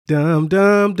Dum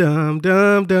dum dum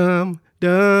dum dum.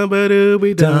 Dum ba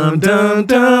dooby dum dum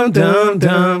dum dum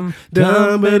dum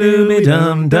dum ba dooby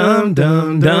dum dum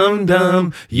dum dum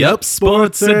dum. Yup,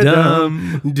 sports are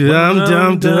dumb. Dum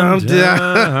dum dum dum.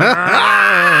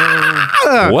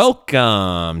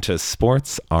 Welcome to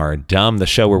Sports Are Dumb, the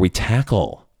show where we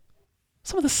tackle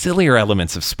some of the sillier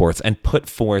elements of sports and put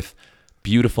forth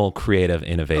beautiful, creative,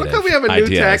 innovative ideas. Look how we have a new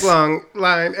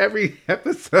tagline every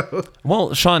episode.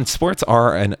 Well, Sean, sports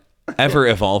are an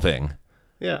ever-evolving.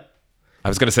 Yeah. I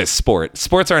was going to say sport.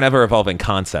 Sports are an ever-evolving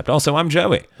concept. Also, I'm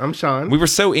Joey. I'm Sean. We were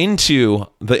so into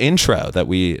the intro that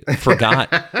we forgot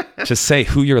to say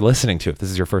who you're listening to if this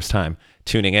is your first time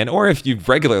tuning in. Or if you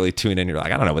regularly tune in, you're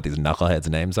like, I don't know what these knuckleheads'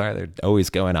 names are. They're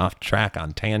always going off track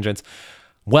on tangents.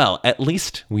 Well, at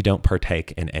least we don't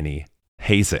partake in any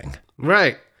hazing.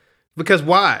 Right. Because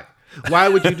why? Why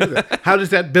would you do that? How does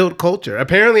that build culture?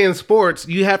 Apparently in sports,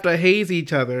 you have to haze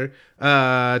each other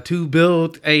to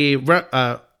build a...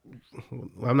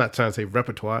 I'm not trying to say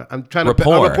repertoire. I'm trying to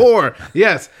rapport.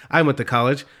 Yes, I went to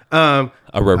college.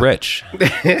 Rich.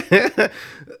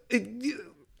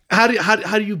 How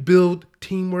do you build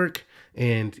teamwork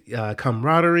and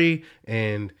camaraderie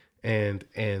and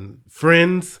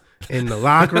friends in the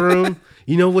locker room?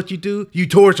 You know what you do? You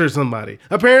torture somebody.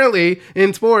 Apparently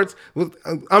in sports,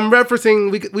 I'm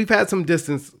referencing. We've had some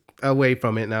distance away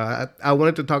from it now. I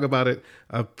wanted to talk about it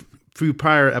a few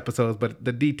prior episodes, but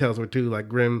the details were too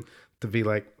grim to be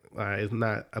it's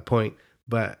not a point,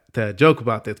 but to joke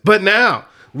about this. But now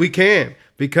we can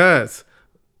because,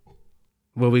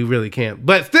 well, we really can't.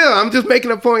 But still, I'm just making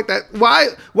a point that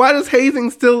why does hazing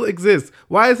still exist?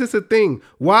 Why is this a thing?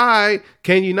 Why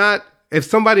can you not, if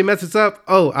somebody messes up,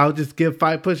 I'll just give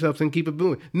 5 push-ups and keep it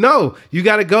moving. No, you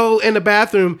got to go in the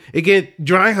bathroom and get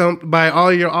dry humped by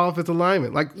all your offensive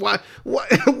linemen. Why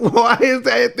why is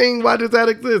that a thing? Why does that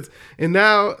exist? And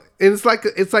now it's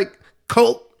like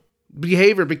cult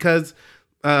behavior because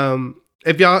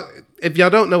if y'all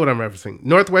don't know what I'm referencing,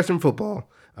 Northwestern football,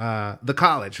 the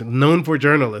college known for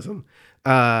journalism,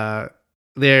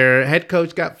 their head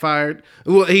coach got fired.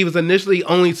 Well, he was initially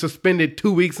only suspended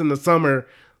 2 weeks in the summer.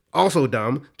 Also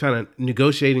dumb, trying to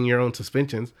negotiating your own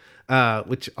suspensions,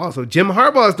 which also Jim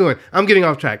Harbaugh is doing. I'm getting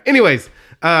off track. Anyways,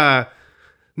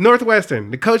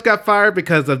 Northwestern, the coach got fired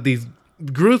because of these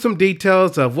gruesome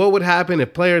details of what would happen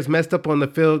if players messed up on the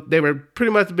field. They were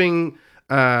pretty much being,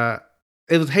 it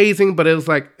was hazing, but it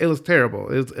was terrible.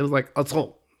 It was like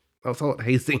assault,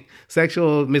 hazing,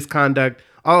 sexual misconduct,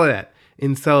 all of that.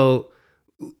 And so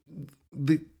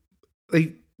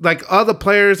all the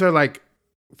players are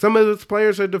some of those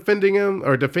players are defending him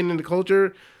or defending the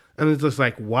culture. And it's just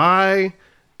why?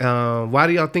 Why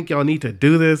do y'all think y'all need to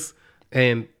do this?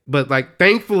 But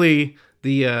thankfully,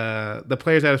 the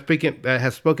players that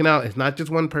have spoken out, it's not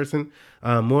just one person.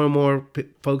 More and more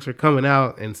folks are coming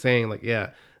out and saying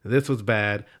yeah, this was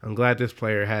bad. I'm glad this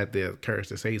player had the courage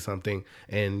to say something.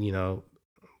 And, it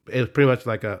was pretty much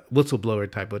like a whistleblower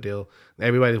type of deal.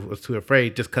 Everybody was too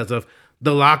afraid just because of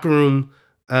the locker room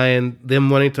and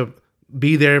them wanting to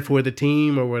be there for the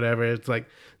team or whatever. It's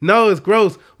no, it's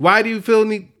gross. Why do you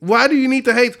need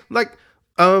to hate?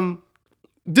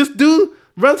 Just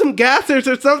run some gassers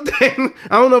or something.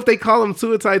 I don't know if they call them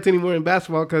suicides anymore in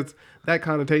basketball because that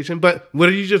connotation. But what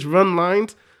do you just run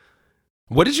lines?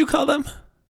 What did you call them?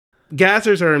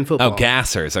 Gassers are in football. Oh,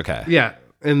 gassers. Okay. Yeah,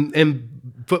 and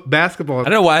basketball. I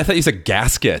don't know why I thought you said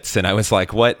gaskets, and I was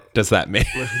like, what does that mean?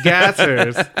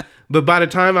 Gassers. But by the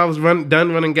time I was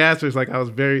done running gassers, I was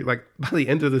very by the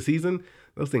end of the season,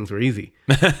 those things were easy.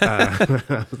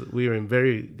 We were in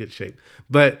very good shape.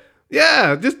 But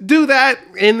yeah, just do that,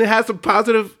 and it has a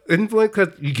positive influence because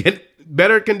you get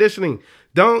better conditioning.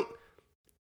 Don't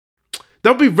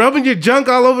be rubbing your junk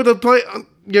all over the place,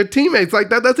 your teammates.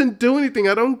 That doesn't do anything.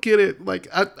 I don't get it.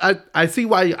 I see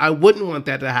why I wouldn't want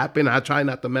that to happen. I try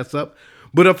not to mess up,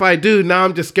 but if I do, now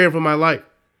I'm just scared for my life.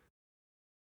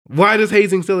 Why does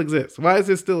hazing still exist? Why is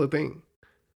this still a thing?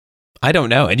 I don't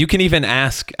know. And you can even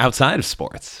ask outside of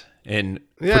sports in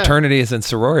fraternities and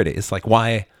sororities,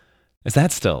 why is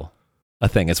that still a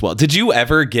thing as well? Did you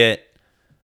ever get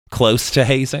close to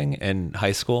hazing in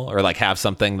high school or have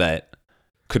something that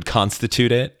could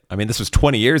constitute it? I mean, this was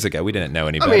 20 years ago. We didn't know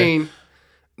any better. I mean,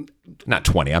 not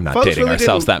 20. I'm not dating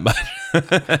ourselves that much.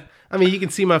 I mean, you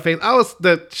can see my face. I was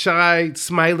the shy,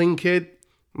 smiling kid.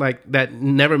 That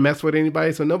never messed with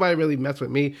anybody, so nobody really messed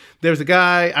with me. There's a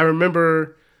guy I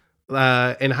remember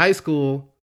in high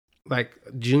school,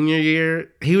 junior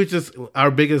year, he was just our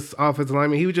biggest offensive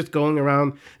lineman. He was just going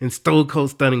around and stone cold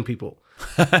stunning people,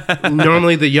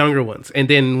 normally the younger ones. And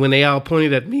then when they all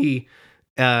pointed at me,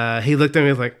 he looked at me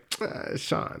and was like,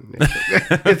 Sean.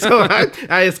 And so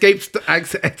I escaped. I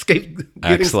escaped.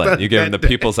 Excellent. You gave him the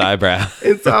people's eyebrow.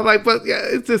 And so I'm like, but yeah,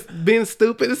 it's just being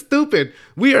stupid. It's stupid.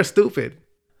 We are stupid.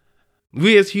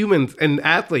 We as humans and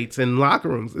athletes in locker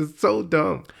rooms. It's so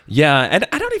dumb. Yeah, and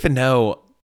I don't even know.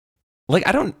 Like,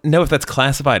 I don't know if that's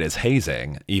classified as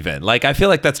hazing. Even like, I feel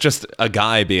like that's just a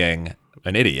guy being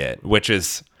an idiot. Which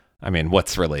is, I mean,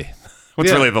 what's really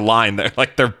the line there?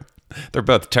 Like, they're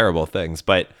both terrible things,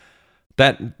 but.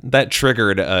 That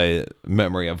triggered a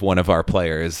memory of one of our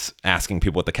players asking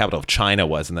people what the capital of China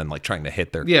was and then like trying to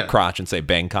hit their crotch and say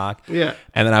Bangkok. Yeah.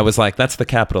 And then I was like, that's the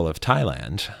capital of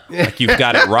Thailand. Like, you've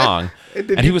got it wrong.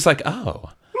 And he was like,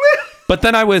 oh. But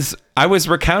then I was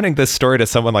recounting this story to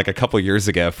someone like a couple years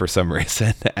ago for some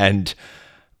reason. And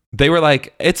they were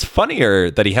like, it's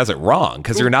funnier that he has it wrong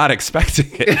because you're not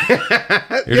expecting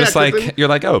it. You're just like, you're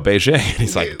like, oh, Beijing. And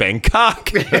he's like,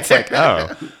 Bangkok. It's like,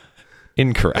 oh.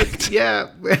 Incorrect. Yeah.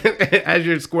 As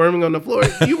you're squirming on the floor,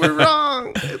 you were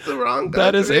wrong. It's the wrong country.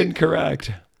 That is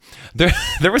incorrect.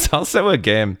 There was also a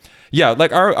game. Yeah,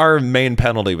 like our main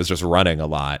penalty was just running a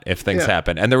lot if things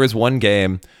happen. And there was one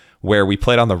game where we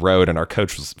played on the road and our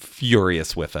coach was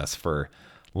furious with us for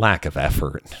lack of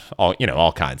effort.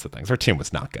 All kinds of things. Our team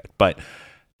was not good. But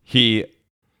the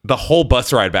whole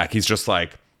bus ride back, he's just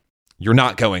like, you're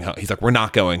not going home. He's like, we're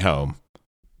not going home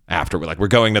after. We're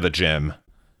going to the gym.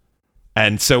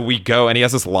 And so we go, and he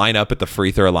has us line up at the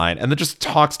free throw line, and then just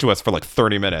talks to us for like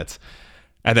 30 minutes.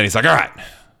 And then he's like, all right,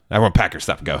 everyone pack your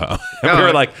stuff and go home. And we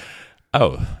were like,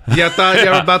 oh. Yeah, I thought you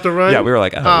were about to run? Yeah, we were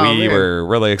like, we were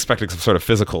really expecting some sort of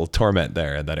physical torment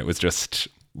there. And then it was just,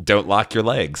 don't lock your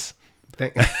legs.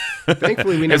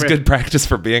 Thankfully, we never. It was good practice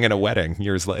for being in a wedding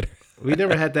years later. We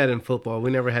never had that in football.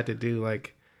 We never had to do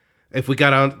like, if we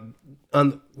got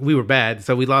on, we were bad,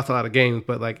 so we lost a lot of games.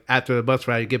 But like after the bus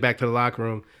ride, you get back to the locker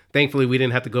room. Thankfully, we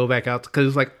didn't have to go back out because it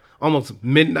was like almost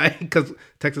midnight because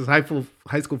Texas high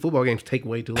school football games take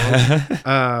way too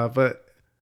long. But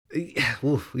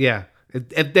yeah,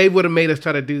 if they would have made us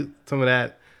try to do some of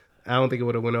that, I don't think it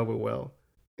would have went over well.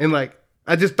 And like,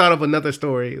 I just thought of another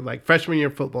story. Like freshman year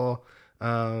football,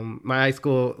 my high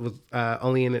school was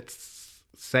only in its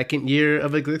second year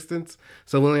of existence,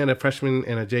 so we only had a freshman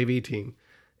and a JV team.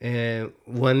 And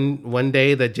one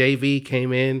day the JV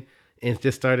came in and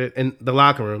just started in the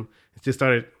locker room. It just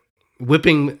started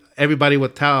whipping everybody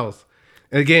with towels.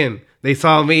 And again, they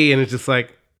saw me and it's just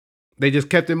like, they just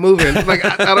kept it moving. Like,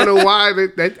 I don't know why.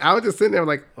 I was just sitting there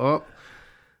like, oh,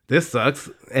 this sucks.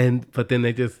 But then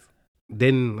they just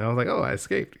didn't. I was like, oh, I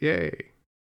escaped. Yay.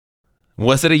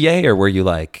 Was it a yay or were you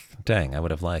like, dang, I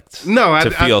would have liked to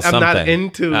feel I'm something? I'm not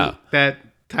into that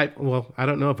type. Well, I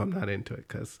don't know if I'm not into it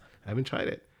because I haven't tried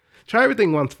it. Try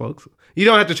everything once, folks. You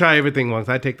don't have to try everything once.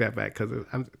 I take that back because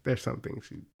there's some things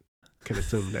you can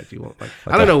assume that you won't like.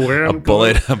 I don't know where I'm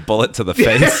going. A bullet to the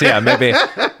face. Yeah,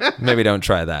 maybe don't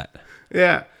try that.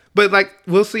 Yeah, but like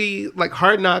we'll see, like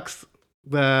Hard Knocks,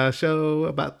 the show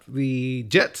about the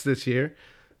Jets this year.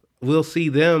 We'll see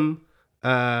them.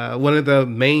 One of the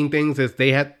main things is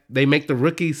they make the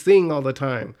rookies sing all the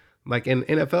time. Like in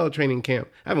NFL training camp.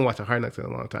 I haven't watched a Hard Knocks in a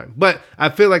long time. But I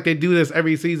feel like they do this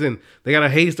every season. They got to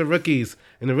haze the rookies.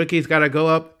 And the rookies got to go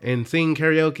up and sing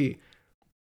karaoke.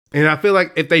 And I feel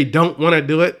like if they don't want to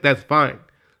do it, that's fine.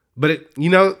 But,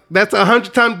 that's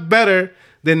 100 times better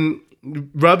than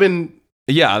rubbing.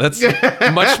 Yeah, that's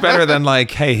much better than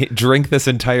like, hey, drink this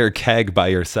entire keg by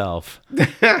yourself.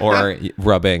 Or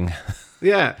rubbing.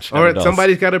 Yeah, or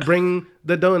somebody's got to bring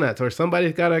the donuts, or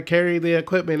somebody's got to carry the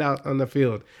equipment out on the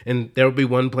field. And there'll be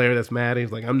one player that's mad.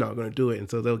 He's like, I'm not going to do it. And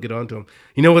so they'll get on to him.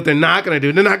 You know what they're not going to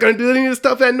do? They're not going to do any of the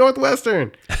stuff at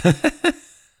Northwestern.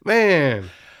 Man.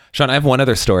 Sean, I have one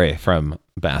other story from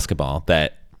basketball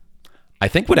that I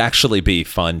think would actually be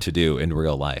fun to do in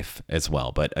real life as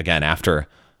well. But again, after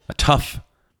a tough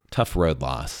road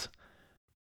loss,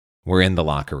 we're in the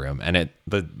locker room. And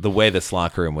the way this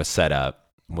locker room was set up,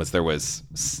 there was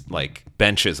like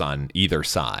benches on either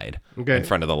side in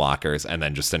front of the lockers and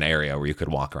then just an area where you could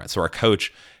walk around. So our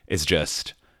coach is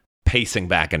just pacing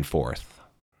back and forth,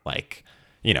 like,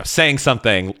 saying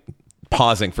something,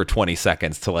 pausing for 20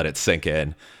 seconds to let it sink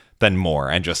in, then more,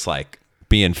 and just like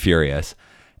being furious.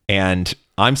 And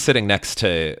I'm sitting next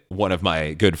to one of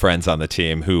my good friends on the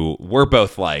team who we're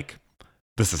both like,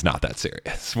 this is not that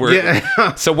serious.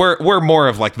 So we're more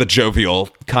of like the jovial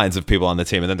kinds of people on the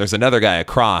team. And then there's another guy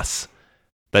across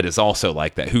that is also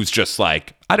like that, who's just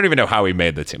like, I don't even know how he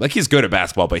made the team. Like, he's good at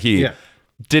basketball, but he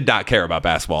did not care about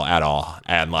basketball at all.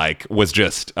 And like was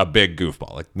just a big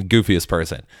goofball, like the goofiest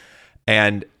person.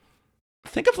 And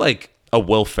think of like a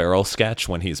Will Ferrell sketch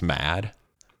when he's mad.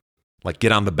 like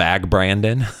Get on the Bag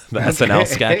Brandon, the SNL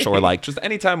sketch, or like just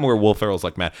anytime where Will Ferrell's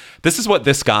like, man, this is what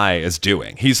this guy is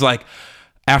doing. He's like,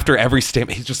 after every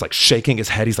statement, he's just like shaking his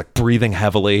head. He's like breathing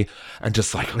heavily and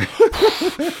just like,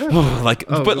 like,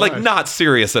 but like not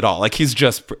serious at all. Like he's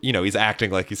just, he's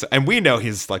acting like he's, and we know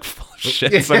he's like full of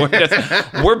shit. So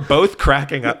we're both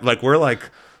cracking up. Like we're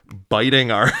like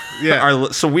biting our,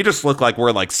 so we just look like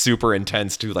we're like super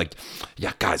intense too. Like,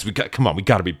 yeah, guys, we got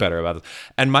to be better about this.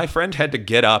 And my friend had to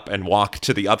get up and walk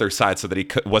to the other side so that he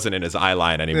wasn't in his eye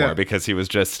line anymore because he was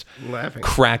just laughing,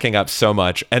 cracking up so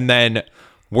much. And then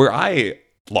where I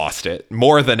lost it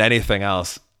more than anything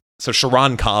else. So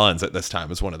Sharon Collins at this time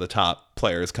was one of the top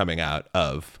players coming out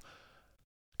of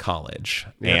college.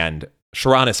 Yeah. And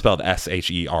Sharon is spelled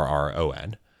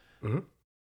Sherron. Mm-hmm.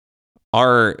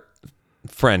 Our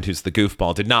friend who's the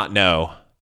goofball did not know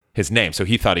his name. So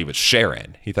he thought he was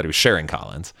Sharon. He thought he was Sharon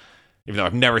Collins, even though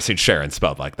I've never seen Sharon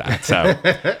spelled like that. So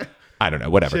I don't know,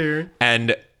 whatever. Sharon.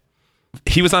 And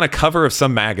he was on a cover of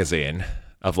some magazine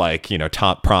of like,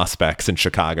 top prospects in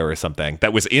Chicago or something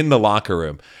that was in the locker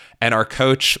room. And our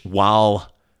coach,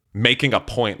 while making a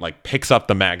point, like picks up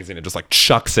the magazine and just like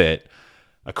chucks it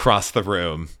across the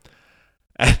room.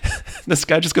 And this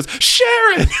guy just goes,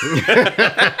 Sharon! Did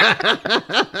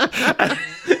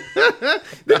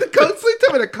the coach sleep?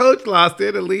 Tell me the coach lost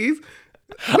it at least.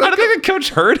 I don't think the coach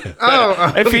heard it. Oh,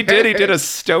 okay. If he did, he did a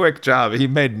stoic job. He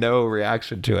made no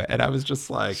reaction to it. And I was just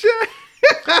like...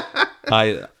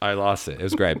 I lost it. It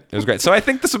was great. It was great. So I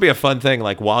think this would be a fun thing,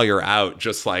 like while you're out,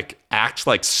 just like act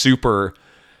like super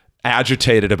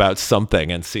agitated about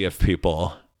something and see if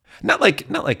people not like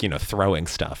throwing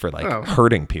stuff or like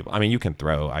hurting people. I mean, you can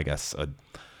throw, I guess, a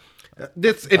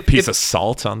piece of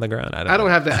salt on the ground. I don't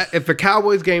have that. If the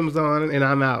Cowboys game is on and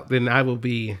I'm out, then I will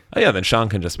be. Oh yeah, then Sean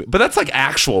can just be. But that's like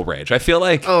actual rage. I feel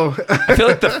like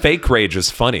the fake rage is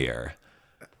funnier.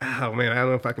 Oh man, I don't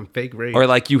know if I can fake rage. Or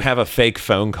like you have a fake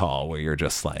phone call where you're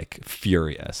just like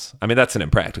furious. I mean, that's an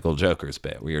Impractical Jokers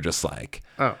bit where you're just like,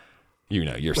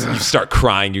 you start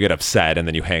crying, you get upset, and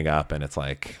then you hang up, and it's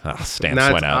like,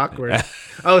 stamps went out. Awkward.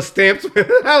 Stamps.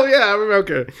 Oh yeah, I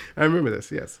remember. Okay, I remember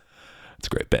this. Yes, it's a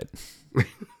great bit.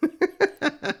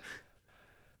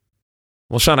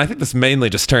 Well, Sean, I think this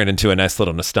mainly just turned into a nice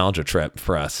little nostalgia trip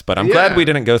for us, but I'm glad we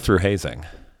didn't go through hazing.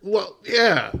 Well,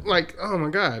 yeah, like, oh my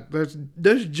God, there's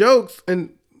jokes,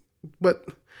 but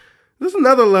there's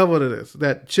another level to this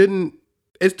that shouldn't.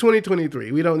 It's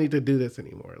 2023. We don't need to do this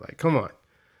anymore. Like, come on.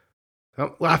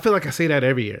 Well, I feel like I say that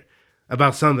every year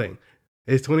about something.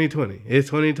 It's 2020. It's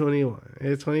 2021.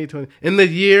 It's 2020. In the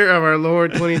year of our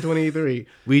Lord 2023,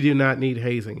 we do not need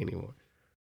hazing anymore.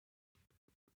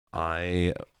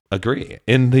 I agree.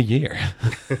 In the year.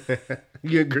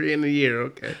 You agree in the year,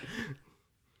 okay.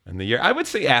 In the year, I would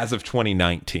say as of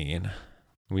 2019,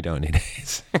 we don't need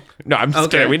hazing. No, I'm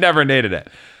just kidding. We never needed it.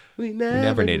 We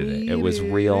never needed it. It was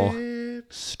real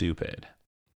stupid.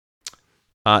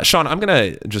 Sean, I'm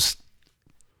going to just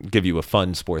give you a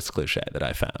fun sports cliche that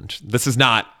I found. This is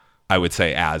not, I would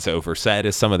say, as oversaid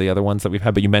as some of the other ones that we've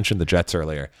had, but you mentioned the Jets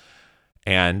earlier.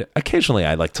 And occasionally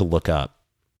I like to look up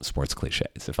sports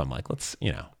cliches if I'm like,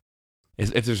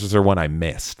 if there's one I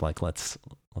missed, like let's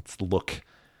look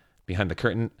behind the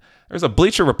curtain. There's a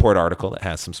Bleacher Report article that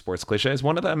has some sports cliches.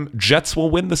 One of them, Jets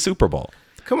will win the Super Bowl.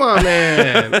 Come on,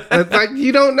 man. Like,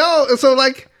 you don't know. So,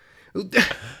 like,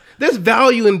 there's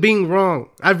value in being wrong.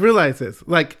 I've realized this.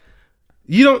 Like,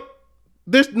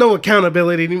 there's no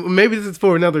accountability. Maybe this is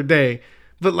for another day.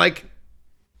 But, like,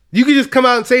 you could just come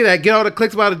out and say that, get all the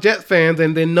clicks about the Jets fans,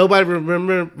 and then nobody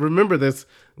remember this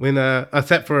when,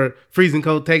 except for freezing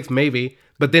cold takes, maybe.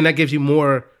 But then that gives you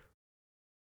more...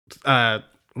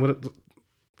 What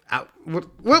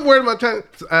word am I trying?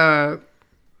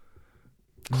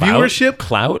 Viewership,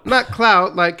 clout, not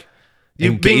clout. Like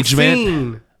you engagement, being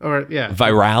seen, or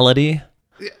virality.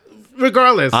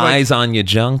 Regardless, eyes on your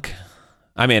junk.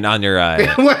 I mean, on your on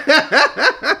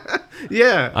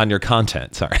your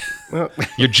content. Sorry,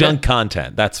 your junk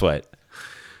content. That's what.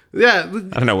 Yeah, I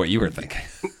don't know what you were thinking.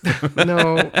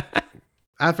 No,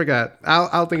 I forgot.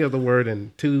 I'll think of the word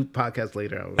in 2 podcasts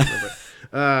later. I'll remember.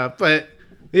 But.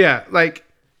 Yeah, like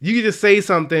you can just say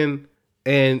something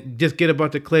and just get a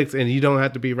bunch of clicks and you don't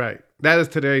have to be right. That is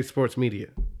today's sports media.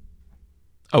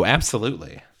 Oh,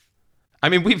 absolutely. I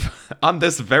mean, we've, on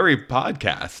this very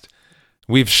podcast,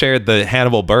 we've shared the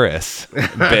Hannibal Buress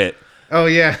bit. Oh,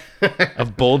 yeah.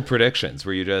 of bold predictions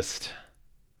where you just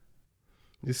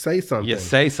say something. You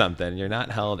say something. You're not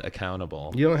held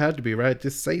accountable. You don't have to be right.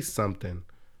 Just say something.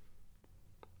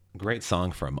 Great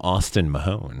song from Austin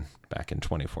Mahone back in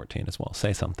 2014 as well.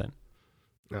 Say something.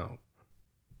 No,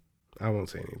 I won't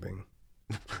say anything.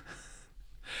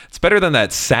 It's better than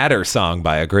that sadder song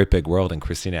by A Great Big World and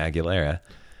Christina Aguilera.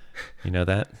 You know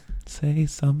that? Say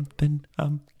something,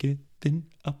 I'm getting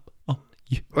up on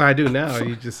you. Well, I do now.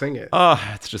 You just sing it. Oh,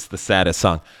 it's just the saddest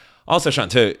song. Also, Sean,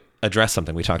 to address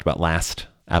something we talked about last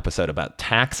episode about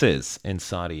taxes in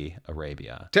Saudi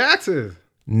Arabia. Taxes.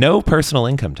 No personal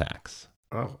income tax.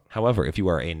 Oh. However, if you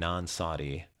are a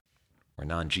non-Saudi or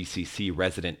non-GCC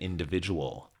resident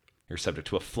individual, you're subject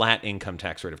to a flat income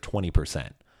tax rate of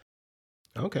 20%.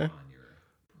 Okay.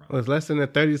 Well, it's less than the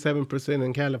 37%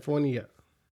 in California.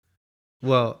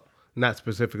 Well, not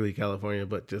specifically California,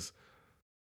 but just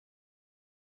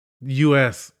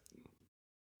U.S.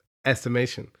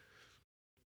 estimation,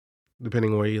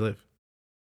 depending on where you live.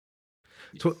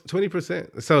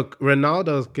 20%. So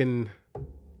Ronaldo's getting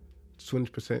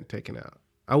 20% taken out.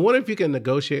 I wonder if you can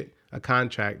negotiate a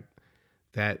contract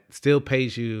that still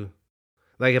pays you.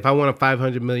 Like if I want a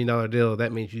 $500 million deal,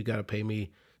 that means you got to pay me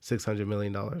 $600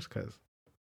 million because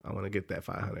I want to get that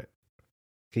 500.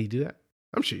 Can you do that?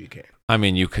 I'm sure you can. I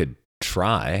mean, you could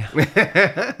try.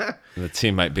 The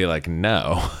team might be like,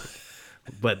 no.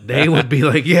 But they would be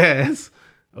like, yes,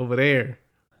 over there.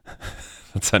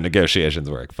 That's how negotiations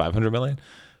work. 500 million,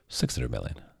 600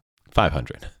 million,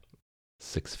 500,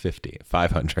 650,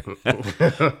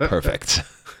 500. Perfect.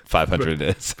 500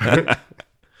 it is.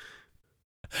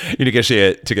 You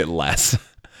negotiate to get less.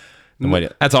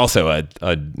 That's also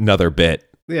another bit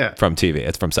from TV.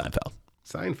 It's from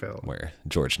Seinfeld. Where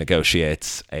George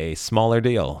negotiates a smaller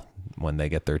deal when they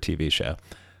get their TV show.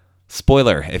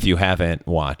 Spoiler, if you haven't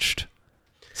watched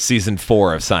season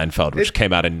 4 of Seinfeld, which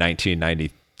came out in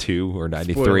 1992 or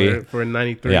 93. Spoiler for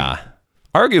 93. Yeah.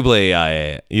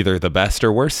 Arguably either the best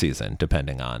or worst season,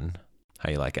 depending on how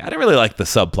you like it. I didn't really like the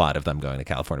subplot of them going to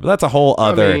California, but that's a whole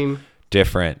other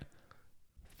different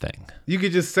thing. You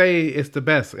could just say it's the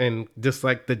best, and just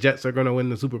like the Jets are going to win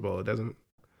the Super Bowl, it doesn't.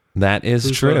 That is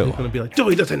true. He's going to be like,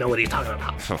 Joey doesn't know what he's talking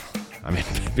about. I mean,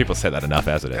 people say that enough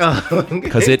as it is.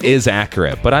 Because it is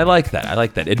accurate. But I like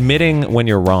that. Admitting when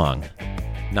you're wrong.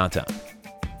 Not dumb.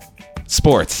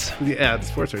 Sports. Yeah, the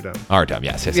sports are dumb. Are dumb,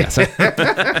 yes.